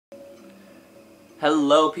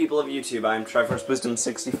Hello people of YouTube, I'm Triforce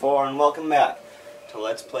Wisdom64 and welcome back to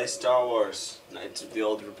Let's Play Star Wars Knights of the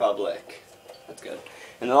Old Republic. That's good.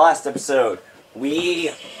 In the last episode,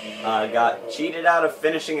 we got cheated out of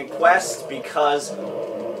finishing a quest because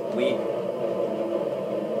we...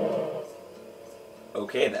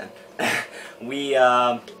 Okay then. We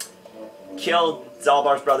killed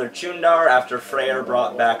Zalbar's brother Chundar after Freyr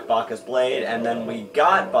brought back Baka's blade, and then we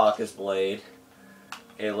got Baka's blade,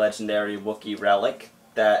 a legendary Wookie relic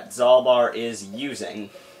that Zalbar is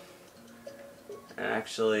using. And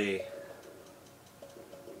actually,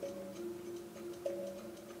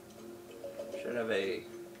 should have a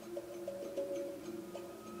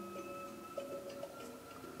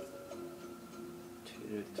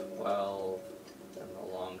 2 to 12, and the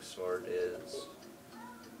longsword is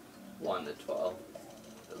 1 to 12.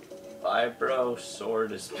 The vibro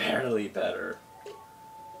sword is barely better.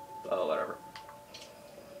 Oh, whatever.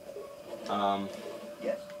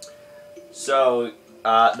 So,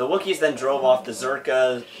 the Wookiees then drove off the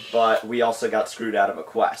Zerka, but we also got screwed out of a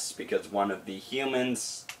quest, because one of the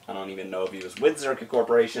humans, I don't even know if he was with Zerka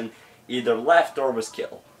Corporation, either left or was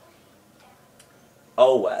killed.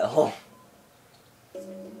 Oh well.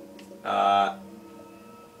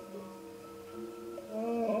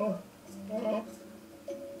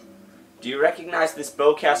 Do you recognize this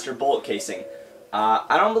bowcaster bullet casing?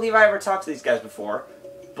 I don't believe I ever talked to these guys before,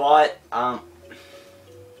 but,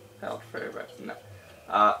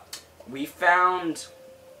 we found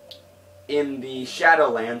in the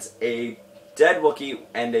Shadowlands a dead Wookiee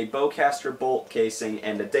and a bowcaster bolt casing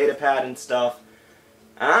and a datapad and stuff.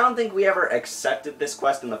 And I don't think we ever accepted this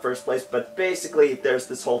quest in the first place, but basically there's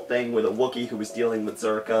this whole thing with a Wookiee who was dealing with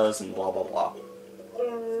Zerkas and blah blah blah.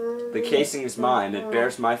 The casing is mine. It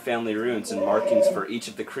bears my family runes and markings for each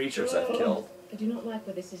of the creatures I've killed. I do not like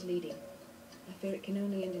where this is leading. I fear it can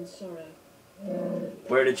only end in sorrow.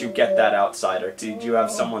 Where did you get that, outsider? Did you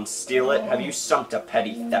have someone steal it? Have you sunk to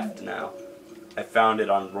petty theft now? I found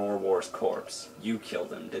it on Rorwar's corpse. You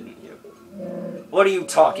killed him, didn't you? What are you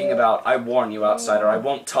talking about? I warn you, outsider, I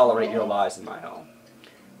won't tolerate your lies in my home.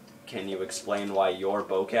 Can you explain why your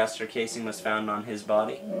bowcaster casing was found on his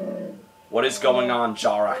body? What is going on,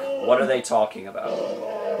 Jarak? What are they talking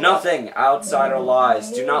about? Nothing! Outsider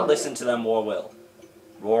lies. Do not listen to them, Warwill.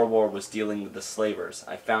 Rorwar was dealing with the slavers.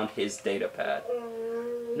 I found his datapad.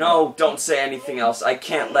 No, don't say anything else. I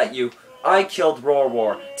can't let you. I killed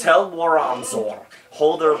Rorwar. Tell Waranzor,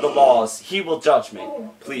 holder of the laws. He will judge me.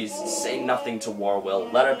 Please, say nothing to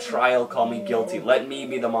Warwill. Let a trial call me guilty. Let me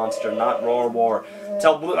be the monster, not Rorwar.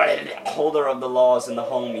 Tell holder of the laws in the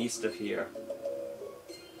home east of here.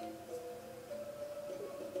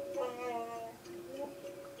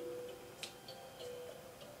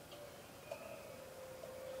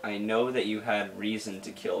 I know that you had reason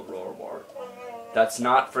to kill Rorwar. That's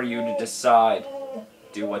not for you to decide.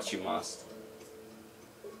 Do what you must.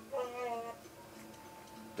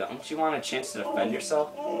 Don't you want a chance to defend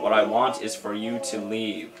yourself? What I want is for you to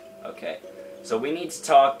leave. Okay. So we need to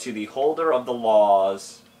talk to the holder of the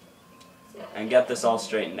laws and get this all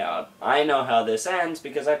straightened out. I know how this ends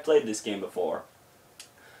because I've played this game before.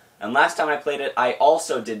 And last time I played it, I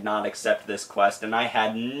also did not accept this quest and I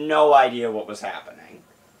had no idea what was happening.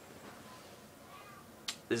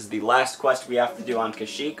 This is the last quest we have to do on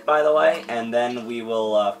Kashyyyk, by the way, and then we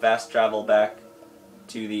will fast travel back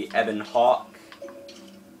to the Ebon Hawk.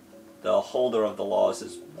 The holder of the laws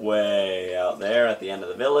is way out there at the end of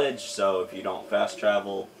the village, so if you don't fast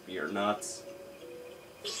travel, you're nuts.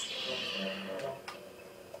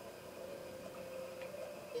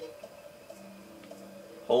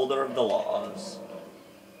 Holder of the laws.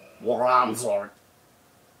 Waranzor.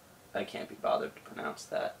 I can't be bothered to pronounce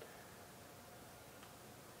that.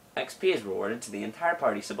 XP is rewarded to the entire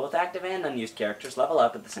party, so both active and unused characters level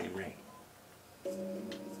up at the same rate.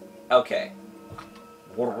 Okay.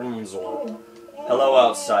 Hello,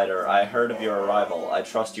 outsider. I heard of your arrival. I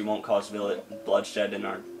trust you won't cause bloodshed in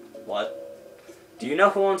our... What? Do you know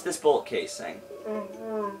who owns this bullet casing?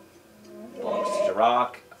 Belongs to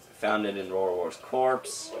Jarak. Found it in Rorwar's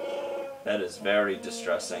corpse. That is very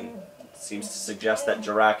distressing. It seems to suggest that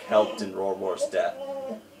Jarak helped in Rorwar's death.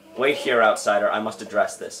 Wait here, outsider. I must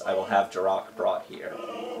address this. I will have Jarak brought here.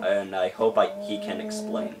 And I hope he can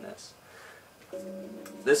explain this.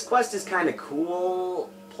 This quest is kind of cool,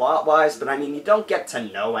 plot-wise, but I mean, you don't get to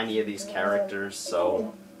know any of these characters,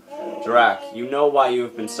 so... Jarak, you know why you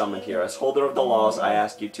have been summoned here. As holder of the laws, I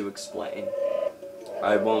ask you to explain.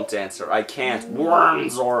 I won't answer. I can't.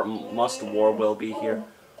 Worms, or must Warwill be here?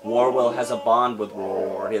 Warwill has a bond with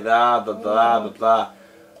Rorwar. Blah, blah, blah, blah, blah.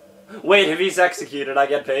 Wait, if he's executed, I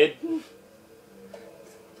get paid?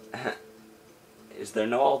 Is there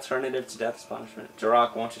no alternative to death's punishment?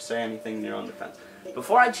 Jirok, won't you say anything in your own defense?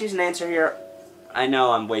 Before I choose an answer here, I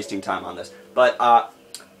know I'm wasting time on this, but,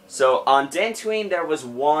 so on Tatooine there was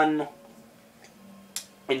one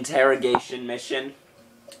interrogation mission.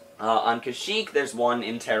 On Kashyyyk there's one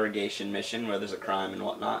interrogation mission where there's a crime and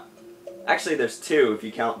whatnot. Actually there's two if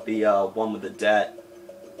you count the, one with the debt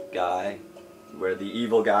guy, where the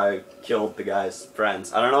evil guy killed the guy's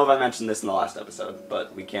friends. I don't know if I mentioned this in the last episode,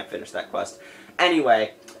 but we can't finish that quest.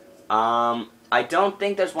 Anyway, I don't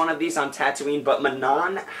think there's one of these on Tatooine, but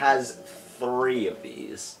Manon has 3 of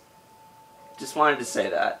these. Just wanted to say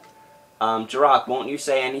that. Jirok, won't you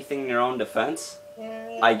say anything in your own defense?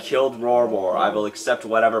 I killed Rorwar. I will accept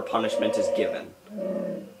whatever punishment is given.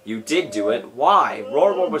 You did do it. Why?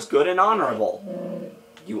 Rorwar was good and honorable.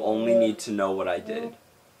 You only need to know what I did.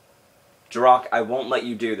 Jirok, I won't let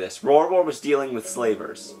you do this. Rorwar was dealing with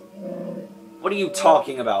slavers. What are you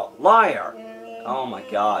talking about? Liar! Oh my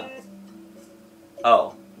god.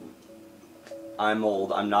 Oh. I'm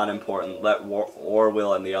old. I'm not important. Let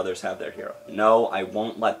Orwell and the others have their hero. No, I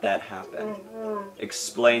won't let that happen.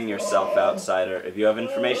 Explain yourself, outsider. If you have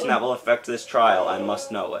information that will affect this trial, I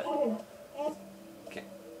must know it. Okay.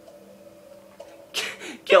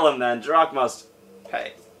 Kill him then. Jirok must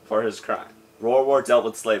pay for his crime. Rorwar dealt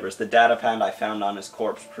with slavers. The data pad I found on his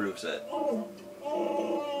corpse proves it.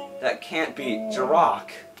 That can't be Jirok.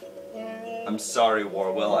 I'm sorry,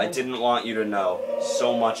 Orwell. I didn't want you to know.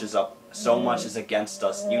 So much is against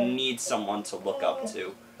us. You need someone to look up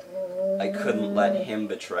to. I couldn't let him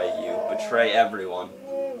betray you. Betray everyone.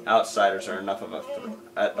 Outsiders are enough of a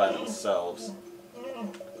threat by themselves.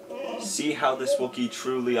 See how this Wookiee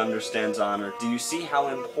truly understands honor. Do you see how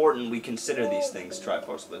important we consider these things,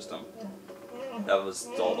 Triforce Wisdom? That was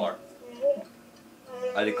Zolbar.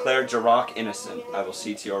 I declare Jirok innocent. I will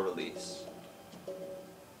see to your release.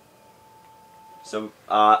 So,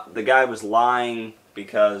 the guy was lying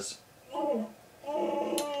because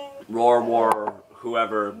Rorwar,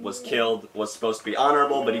 whoever was killed, was supposed to be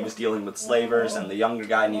honorable, but he was dealing with slavers, and the younger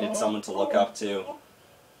guy needed someone to look up to.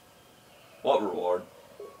 What reward?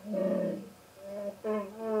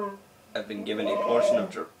 I've been given a portion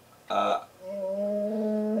of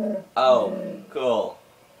oh, cool.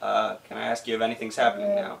 Can I ask you if anything's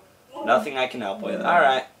happening now? Nothing I can help with.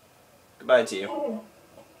 Alright. Goodbye to you.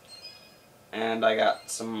 And I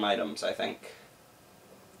got some items, I think.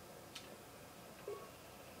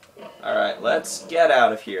 Alright, let's get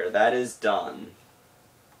out of here. That is done.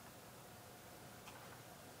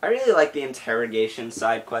 I really like the interrogation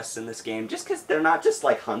side quests in this game, just because they're not just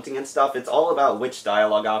like hunting and stuff, it's all about which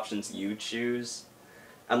dialogue options you choose.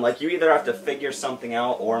 And like, you either have to figure something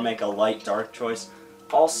out or make a light dark choice.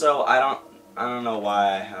 Also, I don't know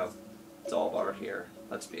why I have Zolbar here.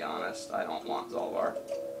 Let's be honest, I don't want Zolbar.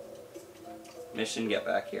 Mission, get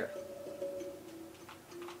back here.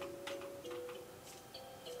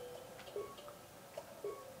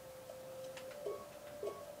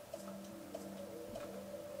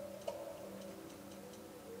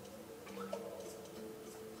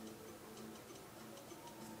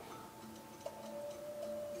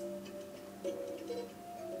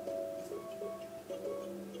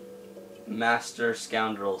 Master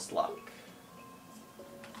Scoundrel's Luck.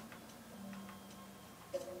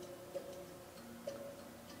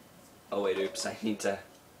 Oh wait, oops, I need to...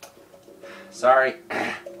 Sorry.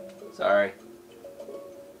 Sorry.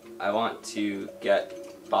 I want to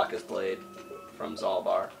get Baka's Blade from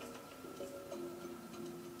Zolbar.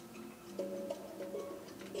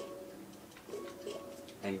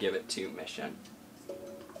 And give it to Mission.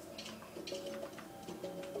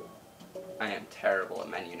 I am terrible at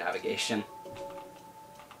menu navigation.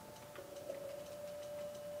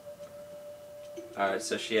 Alright,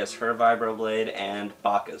 so she has her Vibroblade and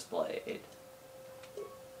Baka's Blade.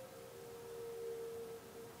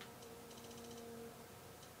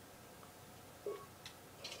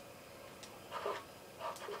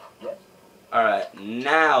 Alright,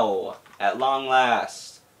 now, at long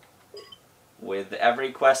last, with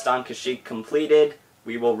every quest on Kashyyyk completed,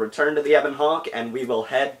 we will return to the Ebon Hawk, and we will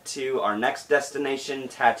head to our next destination,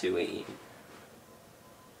 Tatooine.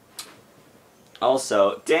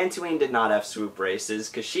 Also, Tatooine did not have swoop races,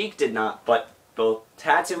 Kashyyyk did not, but both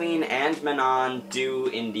Tatooine and Manon do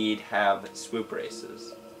indeed have swoop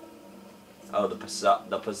races. Oh, the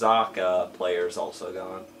Pazaka player's also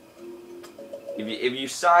gone. If you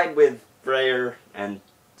side with Freyr and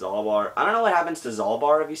Zolbar, I don't know what happens to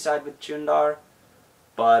Zolbar if you side with Chundar,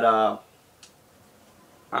 but,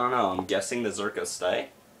 I don't know, I'm guessing the Zerkas stay.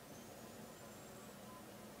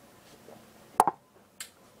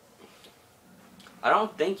 I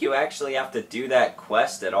don't think you actually have to do that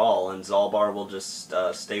quest at all, and Zalbar will just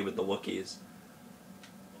stay with the Wookiees.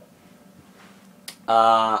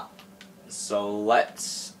 So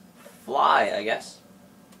let's fly, I guess.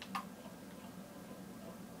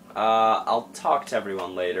 I'll talk to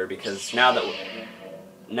everyone later, because now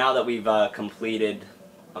that we've completed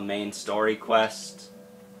a main story quest,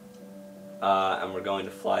 and we're going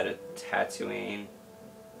to fly to Tatooine.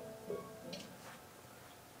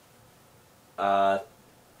 I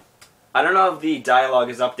don't know if the dialogue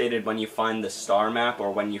is updated when you find the star map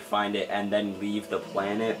or when you find it and then leave the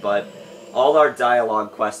planet, but all our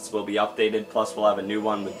dialogue quests will be updated, plus we'll have a new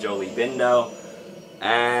one with Jolie Bindo.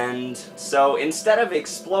 And so instead of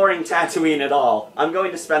exploring Tatooine at all, I'm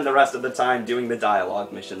going to spend the rest of the time doing the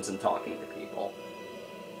dialogue missions and talking to people.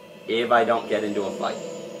 If I don't get into a fight.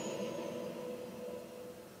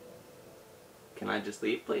 Can I just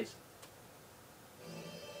leave, please?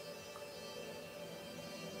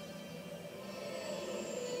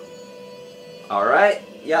 Alright,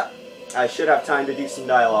 yep. I should have time to do some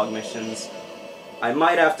dialogue missions. I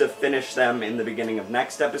might have to finish them in the beginning of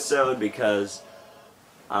next episode because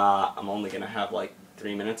I'm only going to have like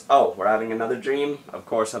 3 minutes. Oh, we're having another dream, of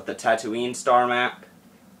course, of the Tatooine star map.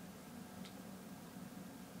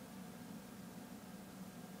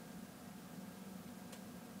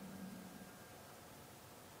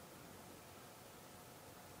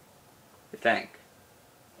 I think.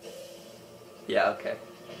 Yeah, okay.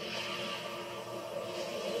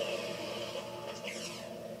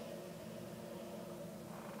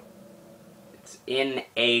 In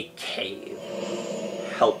a cave.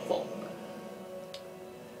 Helpful.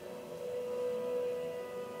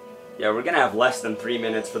 Yeah, we're gonna have less than 3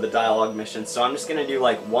 minutes for the dialogue mission, so I'm just gonna do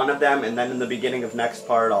like one of them, and then in the beginning of next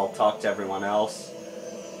part I'll talk to everyone else.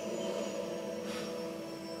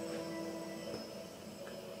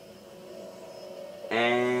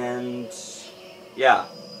 And yeah.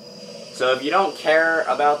 So if you don't care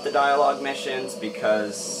about the dialogue missions,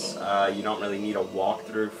 because you don't really need a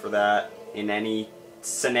walkthrough for that in any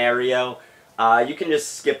scenario, you can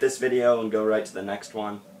just skip this video and go right to the next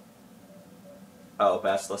one. Oh,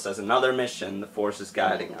 Bastila says another mission, the Force is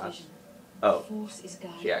guiding us. Oh, The Force is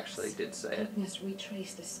guiding she actually did say it. helping us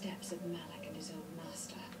retrace the steps of Malak and his old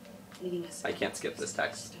master, leading us. I can't skip this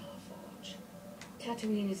text. Starforge.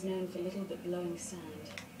 Tatooine is known for little but glowing sand.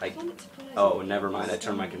 Find it surprising Oh, that never the mind, I star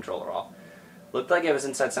turned my map- controller off. Looked like it was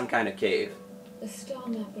inside some kind of cave. The star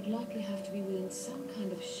map would likely have to be within some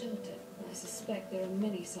kind of shelter. I suspect there are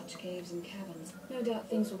many such caves and caverns. No doubt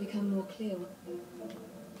things will become more clear.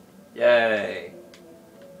 Yay.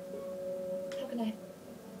 How can I?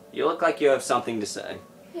 You look like you have something to say.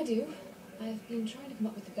 I do. I've been trying to come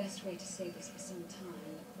up with the best way to say this for some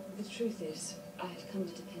time. The truth is, I have come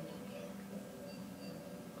to depend on you.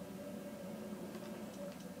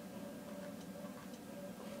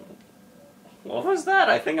 What was that?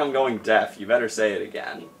 I think I'm going deaf. You better say it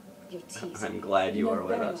again. You're teasing. I'm glad you know are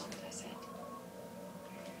with very us. well what I said.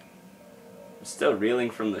 I'm still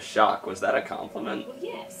reeling from the shock. Was that a compliment? Well,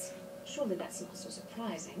 yes. Surely that's not so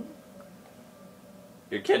surprising.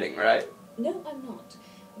 You're kidding, right? No, I'm not.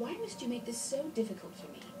 Why must you make this so difficult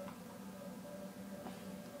for me?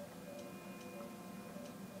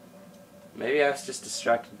 Maybe I was just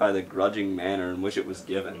distracted by the grudging manner in which it was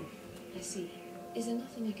given. I see. Is there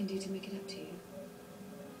nothing I can do to make it up to you?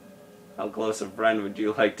 How close a friend would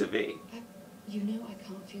you like to be? You know I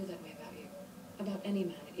can't feel that way about you. About any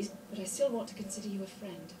man. But I still want to consider you a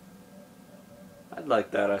friend. I'd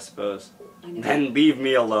like that, I suppose. I know. Then leave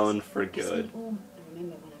me alone for I good. spent all. I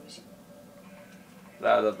remember when I was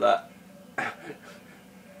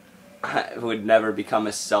I would never become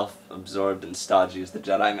as self-absorbed and stodgy as the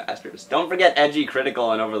Jedi Masters. Don't forget edgy,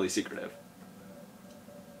 critical, and overly secretive.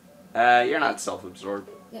 You're not self-absorbed.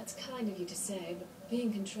 That's kind of you to say, but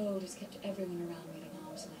being controlled has kept everyone around me at an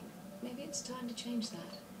arm's length. Maybe it's time to change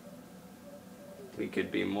that. We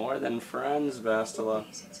could be more than friends, Bastila.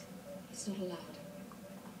 Please, it's not allowed.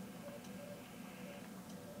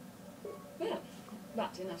 Well,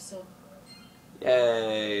 but enough so.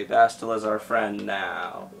 Yay, Bastila's our friend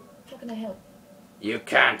now. How can I help? You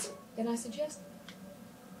can't. Then I suggest.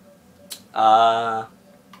 I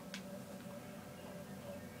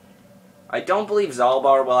don't believe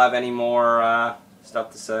Zalbar will have any more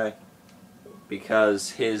stuff to say,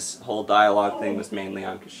 because his whole dialogue thing was mainly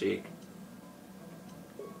on Kashyyyk.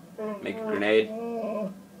 Make a grenade.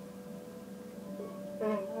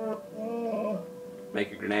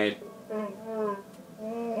 Make a grenade.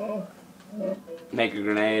 Make a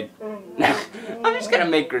grenade. I'm just gonna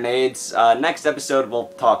make grenades. Next episode we'll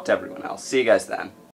talk to everyone else. See you guys then.